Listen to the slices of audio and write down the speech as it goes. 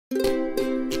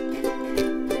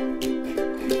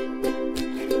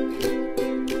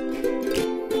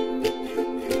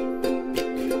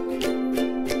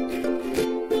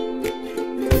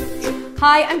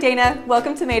Hi, I'm Dana.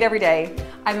 Welcome to Made Every Day.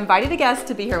 I've invited a guest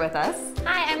to be here with us.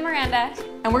 Hi, I'm Miranda.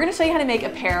 And we're going to show you how to make a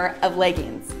pair of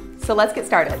leggings. So let's get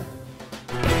started.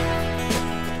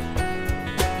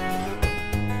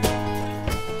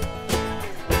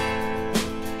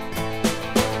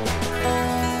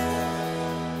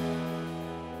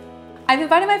 I've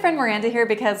invited my friend Miranda here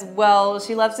because, well,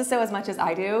 she loves to sew as much as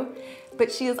I do, but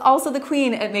she is also the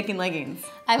queen at making leggings.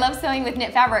 I love sewing with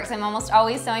knit fabrics. I'm almost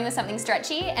always sewing with something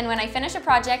stretchy, and when I finish a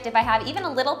project, if I have even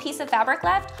a little piece of fabric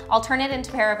left, I'll turn it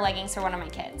into a pair of leggings for one of my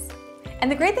kids.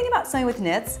 And the great thing about sewing with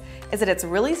knits is that it's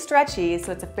really stretchy,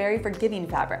 so it's a very forgiving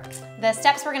fabric. The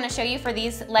steps we're going to show you for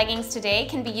these leggings today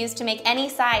can be used to make any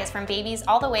size, from babies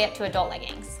all the way up to adult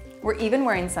leggings. We're even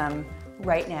wearing some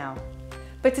right now.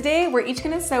 But today, we're each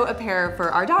gonna sew a pair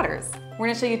for our daughters. We're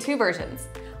gonna show you two versions.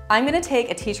 I'm gonna take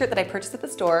a t-shirt that I purchased at the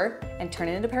store and turn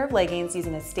it into a pair of leggings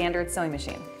using a standard sewing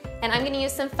machine. And I'm gonna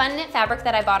use some fun knit fabric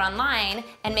that I bought online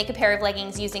and make a pair of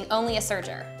leggings using only a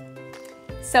serger.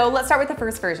 So let's start with the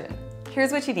first version.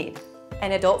 Here's what you need: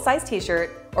 an adult size t-shirt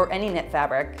or any knit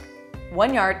fabric,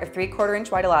 1 yard of 3/4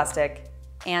 inch wide elastic,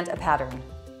 and a pattern.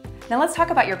 Now let's talk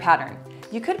about your pattern.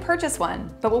 You could purchase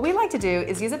one, but what we like to do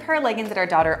is use a pair of leggings that our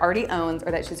daughter already owns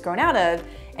or that she's grown out of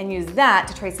and use that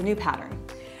to trace a new pattern.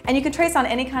 And you can trace on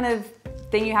any kind of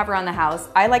thing you have around the house.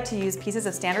 I like to use pieces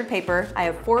of standard paper. I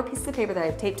have 4 pieces of paper that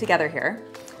I've taped together here.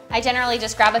 I generally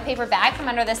just grab a paper bag from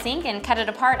under the sink and cut it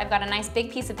apart. I've got a nice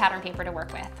big piece of pattern paper to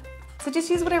work with. So just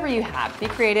use whatever you have. Be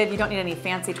creative. You don't need any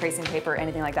fancy tracing paper or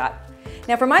anything like that.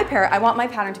 Now for my pair, I want my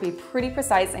pattern to be pretty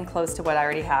precise and close to what I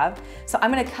already have. So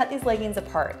I'm gonna cut these leggings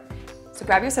apart. So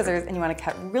grab your scissors and you want to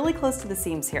cut really close to the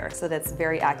seams here so that it's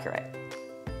very accurate.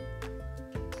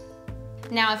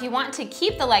 Now if you want to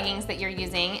keep the leggings that you're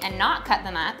using and not cut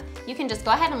them up, you can just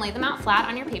go ahead and lay them out flat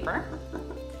on your paper.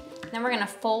 Then we're going to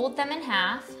fold them in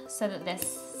half so that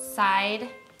this side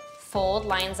fold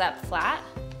lines up flat.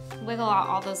 Wiggle out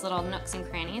all those little nooks and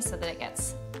crannies so that it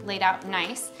gets laid out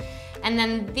nice. And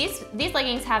then these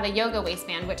leggings have a yoga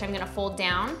waistband, which I'm going to fold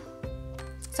down.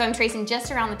 So I'm tracing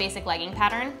just around the basic legging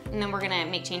pattern, and then we're gonna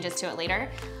make changes to it later.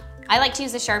 I like to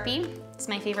use a Sharpie. It's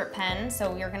my favorite pen,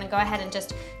 so we're gonna go ahead and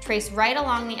just trace right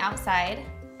along the outside.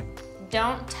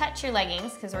 Don't touch your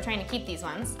leggings, because we're trying to keep these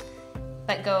ones,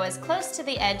 but go as close to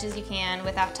the edge as you can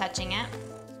without touching it.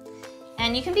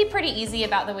 And you can be pretty easy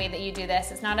about the way that you do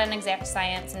this. It's not an exact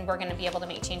science, and we're gonna be able to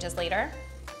make changes later.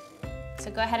 So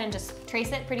go ahead and just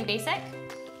trace it pretty basic.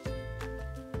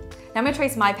 Now I'm gonna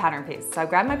trace my pattern piece. So I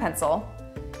grab my pencil,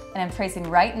 and I'm tracing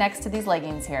right next to these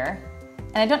leggings here.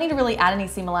 And I don't need to really add any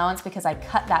seam allowance because I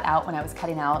cut that out when I was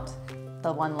cutting out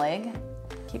the one leg.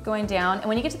 Keep going down, and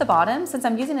when you get to the bottom, since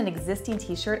I'm using an existing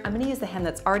t-shirt, I'm gonna use the hem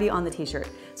that's already on the t-shirt.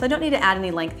 So I don't need to add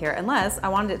any length here unless I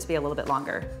wanted it to be a little bit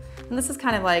longer. And this is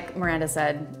kind of like Miranda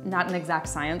said, not an exact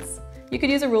science. You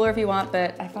could use a ruler if you want,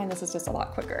 but I find this is just a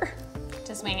lot quicker.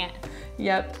 Just wing it.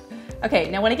 Yep. Okay,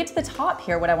 now when I get to the top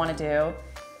here, what I wanna do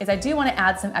is I do want to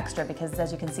add some extra because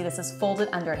as you can see, this is folded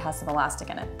under, it has some elastic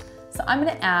in it. So I'm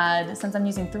going to add, since I'm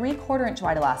using 3/4 inch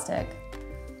wide elastic,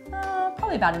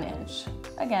 probably about 1 inch.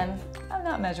 Again, I'm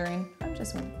not measuring, I'm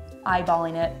just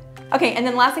eyeballing it. Okay, and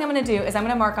then last thing I'm going to do is I'm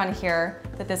going to mark on here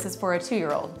that this is for a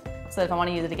 2-year-old. So that if I want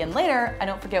to use it again later, I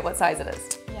don't forget what size it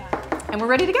is. Yeah. And we're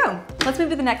ready to go. Let's move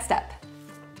to the next step.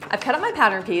 I've cut up my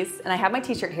pattern piece and I have my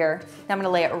t-shirt here. Now I'm going to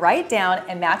lay it right down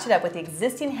and match it up with the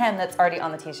existing hem that's already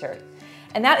on the t-shirt.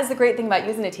 And that is the great thing about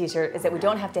using a t-shirt is that we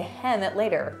don't have to hem it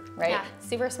later, right? Yeah,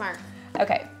 super smart.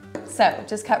 Okay, so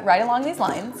just cut right along these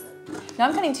lines. Now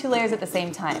I'm cutting 2 layers at the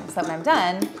same time, so that when I'm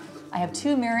done, I have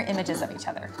 2 mirror images of each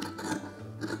other.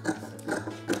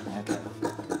 Okay,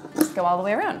 just go all the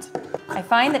way around. I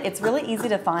find that it's really easy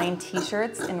to find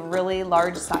t-shirts in really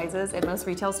large sizes at most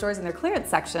retail stores in their clearance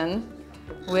section,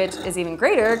 which is even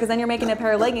greater because then you're making a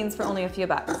pair of leggings for only a few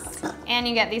bucks. And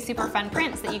you get these super fun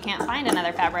prints that you can't find in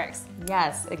other fabrics.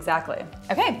 Yes, exactly.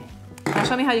 Okay, now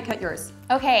show me how you cut yours.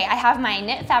 Okay, I have my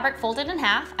knit fabric folded in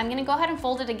half. I'm gonna go ahead and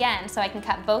fold it again so I can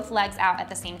cut both legs out at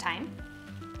the same time,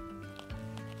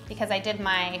 because I did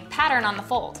my pattern on the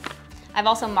fold. I've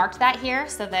also marked that here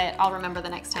so that I'll remember the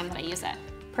next time that I use it.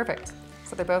 Perfect.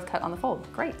 So they're both cut on the fold.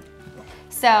 Great.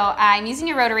 So I'm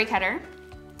using a rotary cutter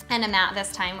and a mat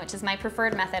this time, which is my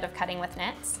preferred method of cutting with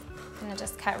knits. I'm gonna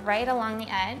just cut right along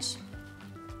the edge.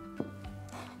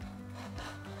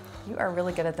 You are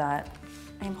really good at that.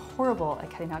 I am horrible at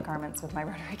cutting out garments with my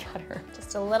rotary cutter.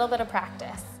 Just a little bit of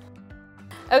practice.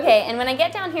 Okay, and when I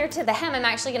get down here to the hem, I'm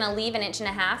actually gonna leave 1.5 inches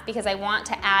because I want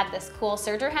to add this cool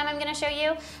serger hem I'm gonna show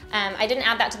you. I didn't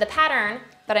add that to the pattern,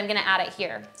 but I'm gonna add it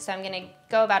here. So I'm gonna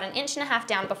go about 1.5 inches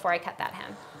down before I cut that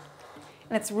hem.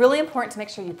 And it's really important to make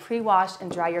sure you pre-wash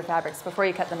and dry your fabrics before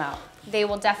you cut them out. They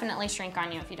will definitely shrink on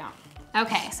you if you don't.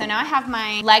 Okay, so now I have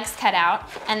my legs cut out,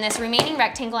 and this remaining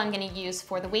rectangle I'm gonna use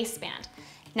for the waistband.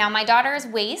 Now my daughter's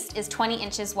waist is 20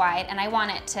 inches wide, and I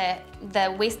want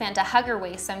the waistband to hug her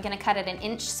waist, so I'm gonna cut it an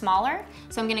inch smaller.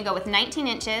 So I'm gonna go with 19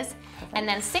 inches, and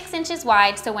then 6 inches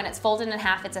wide, so when it's folded in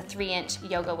half, it's a 3-inch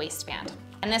yoga waistband.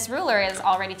 And this ruler is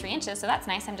already 3 inches, so that's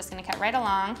nice. I'm just gonna cut right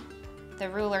along the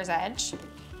ruler's edge.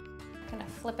 I'm gonna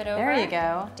flip it over. There you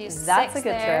go. Do That's 6 a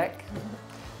good there. trick.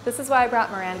 This is why I brought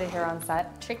Miranda here on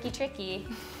set. Tricky, tricky.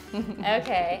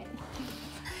 Okay.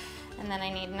 And then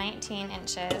I need 19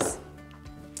 inches.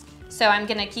 So I'm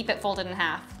gonna keep it folded in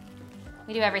half.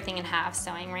 We do everything in half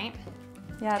sewing, right?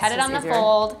 Yeah, Cut it on the easier.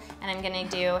 fold, and I'm gonna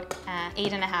do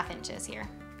 8.5 inches here,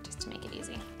 just to make it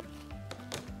easy.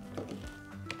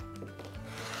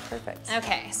 Perfect.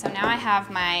 Okay, so now I have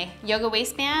my yoga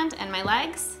waistband and my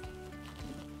legs.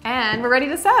 And we're ready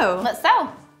to sew. Let's sew.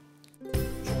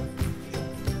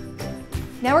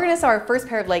 Now we're gonna sew our first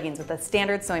pair of leggings with a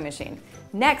standard sewing machine.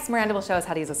 Next, Miranda will show us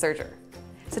how to use a serger.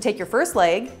 So take your first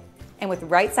leg, and with the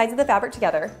right sides of the fabric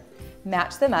together,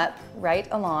 match them up right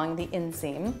along the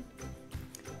inseam.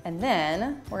 And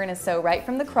then we're gonna sew right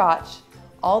from the crotch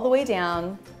all the way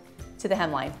down to the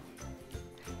hemline.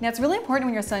 Now it's really important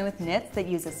when you're sewing with knits that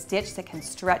you use a stitch that can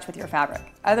stretch with your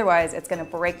fabric. Otherwise, it's gonna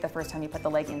break the first time you put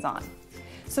the leggings on.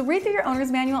 So read through your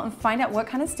owner's manual and find out what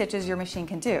kind of stitches your machine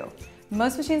can do.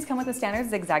 Most machines come with a standard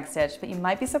zigzag stitch, but you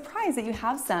might be surprised that you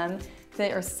have some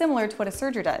that are similar to what a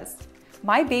serger does.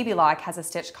 My Baby Lock has a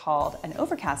stitch called an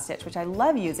overcast stitch, which I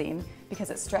love using because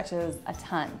it stretches a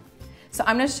ton. So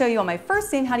I'm gonna show you on my first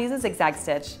seam how to use a zigzag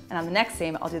stitch, and on the next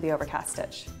seam, I'll do the overcast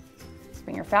stitch.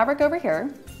 Bring your fabric over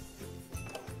here,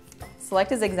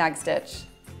 select a zigzag stitch,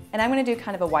 and I'm gonna do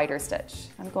kind of a wider stitch.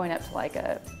 I'm going up to like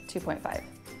a 2.5.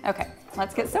 Okay,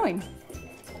 let's get sewing.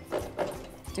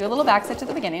 Do a little back stitch at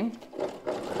the beginning,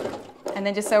 and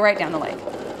then just sew right down the leg.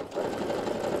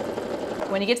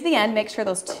 When you get to the end, make sure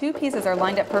those two pieces are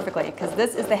lined up perfectly, because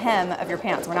this is the hem of your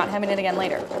pants. We're not hemming it again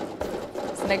later.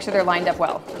 So make sure they're lined up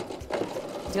well.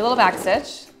 Do a little back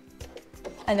stitch,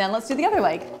 and then let's do the other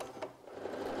leg.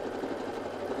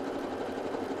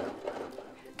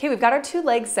 Okay, we've got our two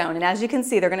legs sewn, and as you can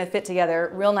see, they're gonna fit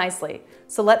together real nicely.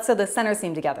 So let's sew the center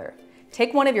seam together.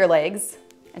 Take one of your legs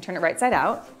and turn it right side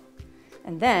out,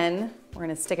 and then we're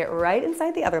gonna stick it right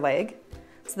inside the other leg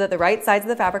so that the right sides of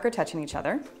the fabric are touching each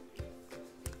other.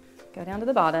 Go down to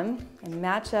the bottom and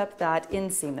match up that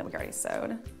inseam that we already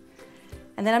sewed.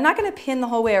 And then I'm not gonna pin the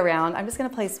whole way around, I'm just gonna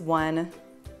place one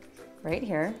right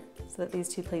here so that these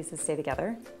two pieces stay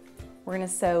together. We're gonna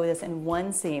sew this in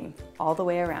one seam all the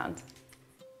way around.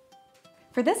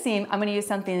 For this seam, I'm gonna use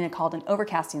something called an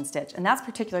overcasting stitch, and that's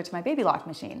particular to my Baby Lock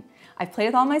machine. I've played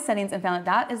with all my settings and found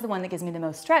that is the one that gives me the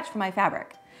most stretch for my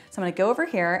fabric. So I'm gonna go over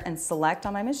here and select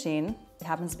on my machine. It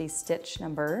happens to be stitch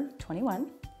number 21.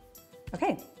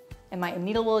 Okay, and my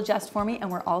needle will adjust for me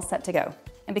and we're all set to go.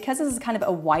 And because this is kind of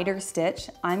a wider stitch,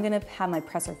 I'm gonna have my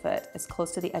presser foot as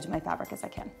close to the edge of my fabric as I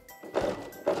can.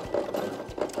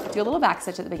 Do a little back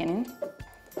stitch at the beginning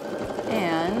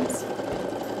and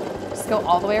just go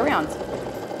all the way around.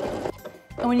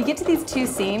 And when you get to these two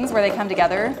seams where they come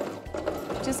together,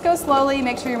 just go slowly,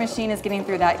 make sure your machine is getting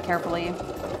through that carefully.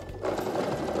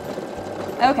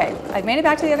 Okay, I've made it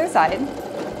back to the other side.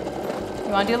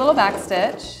 You wanna do a little back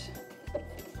stitch.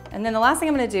 And then the last thing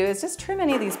I'm gonna do is just trim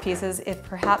any of these pieces if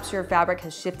perhaps your fabric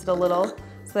has shifted a little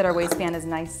so that our waistband is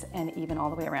nice and even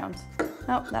all the way around.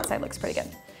 Oh, that side looks pretty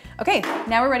good. Okay,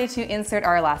 now we're ready to insert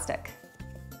our elastic.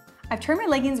 I've turned my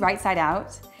leggings right side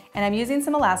out, and I'm using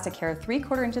some elastic here,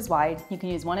 3/4 inches wide. You can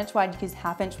use 1 inch wide, you can use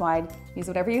 1/2 inch wide, use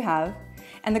whatever you have.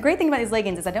 And the great thing about these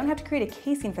leggings is I don't have to create a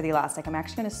casing for the elastic. I'm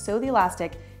actually gonna sew the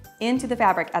elastic into the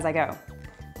fabric as I go.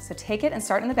 So take it and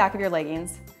start in the back of your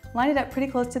leggings, line it up pretty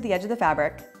close to the edge of the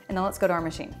fabric, and then let's go to our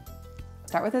machine.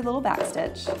 Start with a little back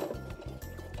stitch.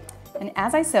 And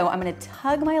as I sew, I'm gonna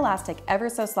tug my elastic ever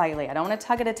so slightly. I don't wanna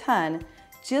tug it a ton,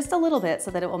 just a little bit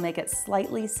so that it will make it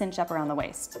slightly cinch up around the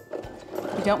waist.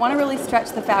 You don't want to really stretch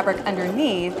the fabric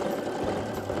underneath,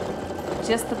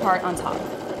 just the part on top.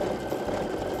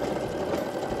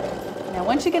 Now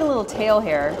once you get a little tail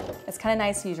here, it's kind of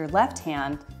nice to use your left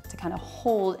hand to kind of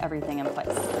hold everything in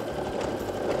place.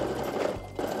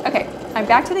 Okay, I'm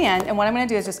back to the end, and what I'm going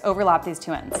to do is just overlap these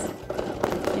two ends.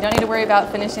 You don't need to worry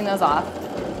about finishing those off.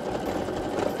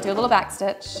 Do a little back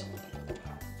stitch,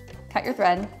 cut your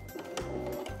thread,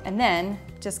 and then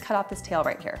just cut off this tail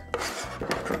right here.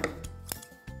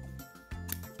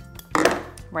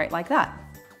 Right like that.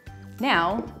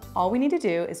 Now, all we need to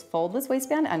do is fold this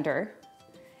waistband under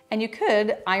And you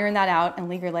could iron that out and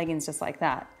leave your leggings just like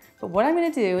that. But what I'm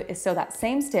gonna do is sew that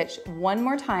same stitch one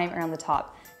more time around the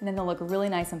top, and then they'll look really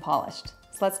nice and polished.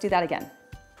 So let's do that again.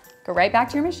 Go right back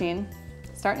to your machine,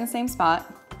 start in the same spot,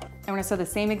 and we're gonna sew the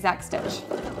same exact stitch.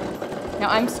 Now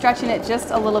I'm stretching it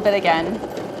just a little bit again.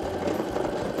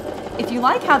 If you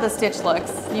like how the stitch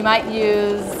looks, you might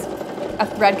use a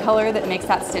thread color that makes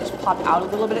that stitch pop out a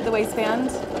little bit at the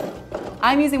waistband.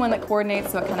 I'm using one that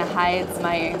coordinates so it kind of hides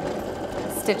my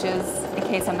stitches in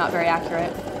case I'm not very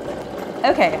accurate.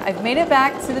 Okay, I've made it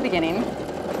back to the beginning.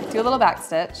 Do a little back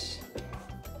stitch.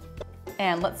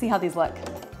 And let's see how these look.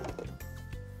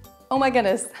 Oh my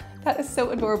goodness, that is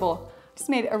so adorable. Just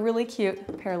made a really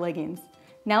cute pair of leggings.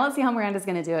 Now let's see how Miranda's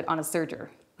gonna do it on a serger.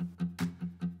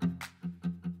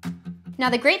 Now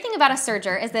the great thing about a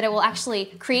serger is that it will actually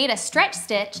create a stretch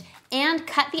stitch and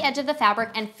cut the edge of the fabric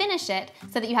and finish it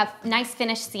so that you have nice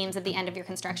finished seams at the end of your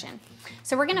construction.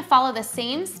 So we're gonna follow the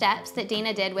same steps that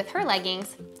Dana did with her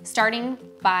leggings, starting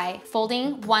by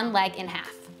folding one leg in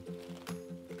half.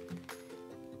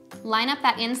 Line up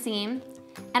that inseam,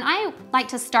 and I like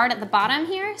to start at the bottom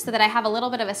here so that I have a little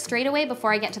bit of a straightaway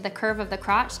before I get to the curve of the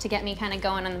crotch to get me kind of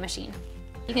going on the machine.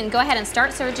 You can go ahead and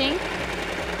start serging.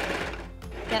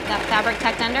 Get that fabric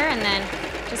tucked under, and then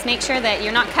just make sure that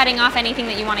you're not cutting off anything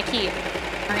that you want to keep.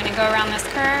 We're going to go around this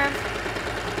curve.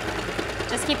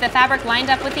 Just keep the fabric lined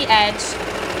up with the edge,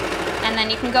 and then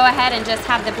you can go ahead and just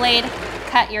have the blade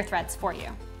cut your threads for you.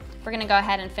 We're going to go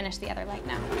ahead and finish the other leg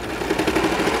now.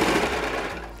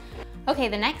 Okay,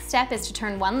 the next step is to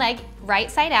turn one leg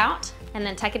right side out and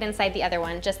then tuck it inside the other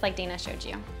one, just like Dana showed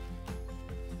you.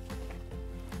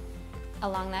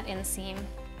 Along that inseam.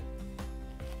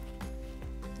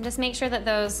 And just make sure that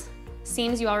those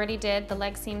seams you already did, the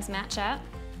leg seams, match up.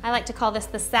 I like to call this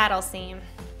the saddle seam.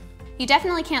 You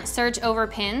definitely can't serge over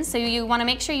pins, so you want to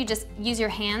make sure you just use your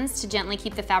hands to gently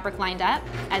keep the fabric lined up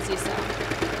as you sew.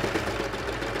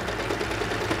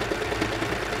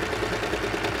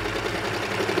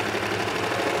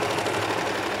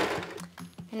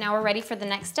 And now we're ready for the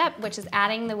next step, which is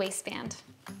adding the waistband.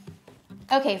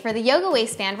 Okay, for the yoga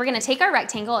waistband, we're going to take our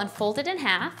rectangle and fold it in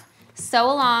half. Sew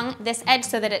along this edge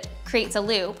so that it creates a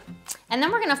loop. And then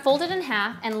we're gonna fold it in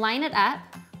half and line it up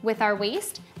with our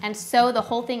waist and sew the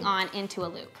whole thing on into a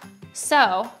loop.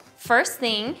 So, first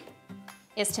thing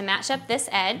is to match up this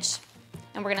edge,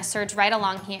 and we're gonna serge right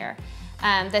along here.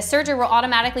 The serger will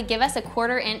automatically give us a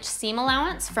 1/4 inch seam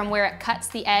allowance from where it cuts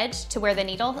the edge to where the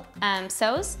needle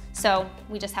sews, so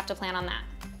we just have to plan on that.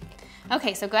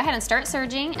 Okay, so go ahead and start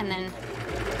serging, and then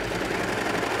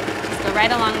go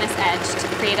right along this edge to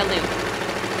create a loop.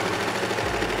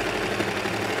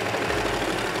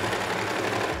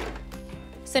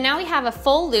 So now we have a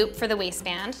full loop for the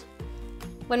waistband.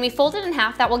 When we fold it in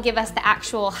half, that will give us the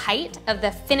actual height of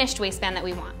the finished waistband that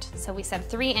we want. So we said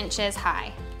 3 inches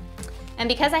high. And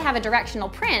because I have a directional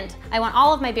print, I want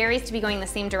all of my berries to be going the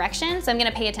same direction, so I'm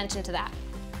gonna pay attention to that.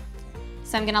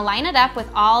 So I'm gonna line it up with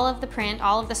all of the print,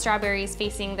 all of the strawberries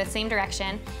facing the same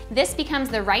direction. This becomes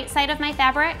the right side of my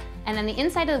fabric, and then the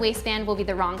inside of the waistband will be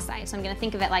the wrong side. So I'm gonna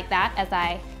think of it like that as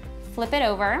I flip it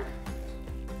over.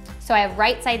 So I have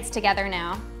right sides together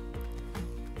now.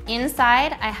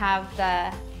 Inside, I have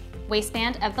the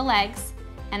waistband of the legs,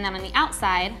 and then on the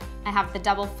outside, I have the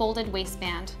double folded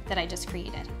waistband that I just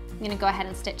created. I'm gonna go ahead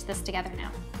and stitch this together now.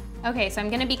 Okay, so I'm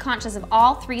gonna be conscious of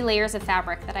all 3 layers of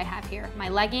fabric that I have here, my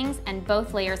leggings and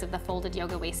both layers of the folded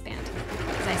yoga waistband.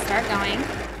 As I start going,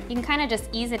 you can kind of just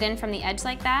ease it in from the edge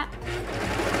like that.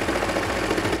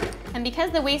 And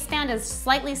because the waistband is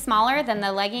slightly smaller than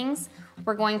the leggings,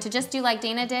 we're going to just do like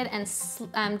Dana did and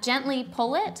gently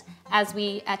pull it as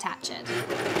we attach it.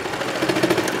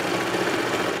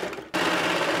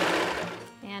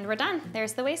 And we're done.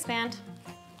 There's the waistband.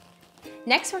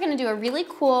 Next, we're gonna do a really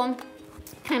cool,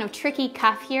 kind of tricky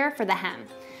cuff here for the hem.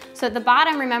 So at the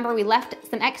bottom, remember we left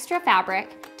some extra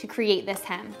fabric to create this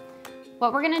hem.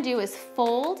 What we're gonna do is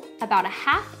fold about a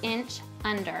 1/2 inch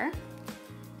under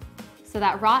so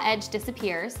that raw edge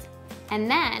disappears, and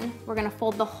then we're gonna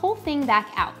fold the whole thing back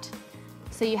out.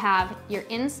 So you have your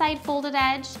inside folded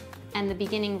edge and the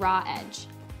beginning raw edge.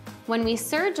 When we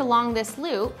serge along this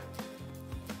loop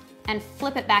and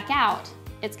flip it back out,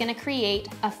 it's gonna create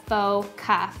a faux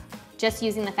cuff just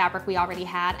using the fabric we already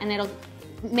had, and it'll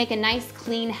make a nice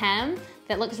clean hem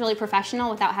that looks really professional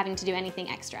without having to do anything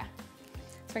extra.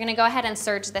 So we're gonna go ahead and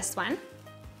serge this one.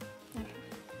 Okay.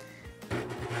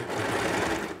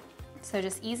 So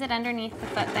just ease it underneath the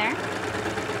foot there.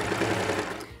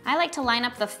 I like to line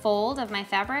up the fold of my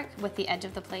fabric with the edge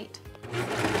of the plate.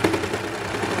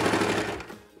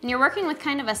 And you're working with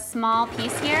kind of a small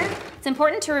piece here, It's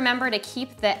important to remember to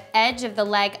keep the edge of the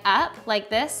leg up like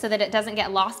this so that it doesn't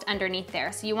get lost underneath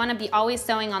there. So you want to be always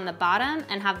sewing on the bottom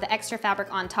and have the extra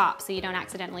fabric on top so you don't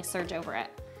accidentally serge over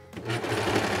it.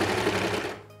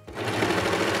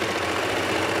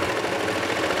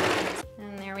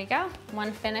 And there we go,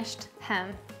 one finished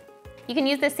hem. You can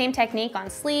use this same technique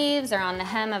on sleeves or on the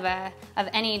hem of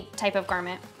any type of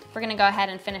garment. We're gonna go ahead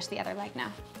and finish the other leg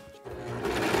now.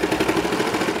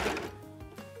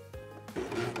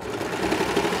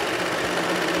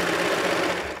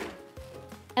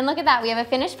 And look at that, we have a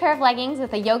finished pair of leggings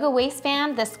with a yoga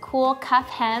waistband, this cool cuff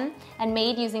hem, and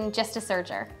made using just a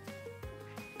serger.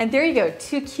 And there you go,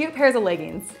 2 cute pairs of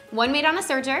leggings. One made on a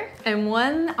serger. And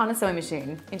one on a sewing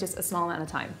machine in just a small amount of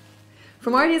time. For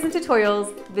more ideas and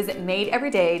tutorials, visit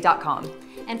madeeveryday.com.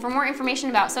 And for more information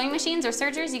about sewing machines or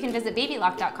sergers, you can visit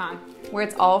babylock.com. where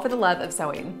it's all for the love of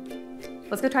sewing.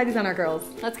 Let's go try these on our girls.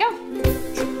 Let's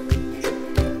go.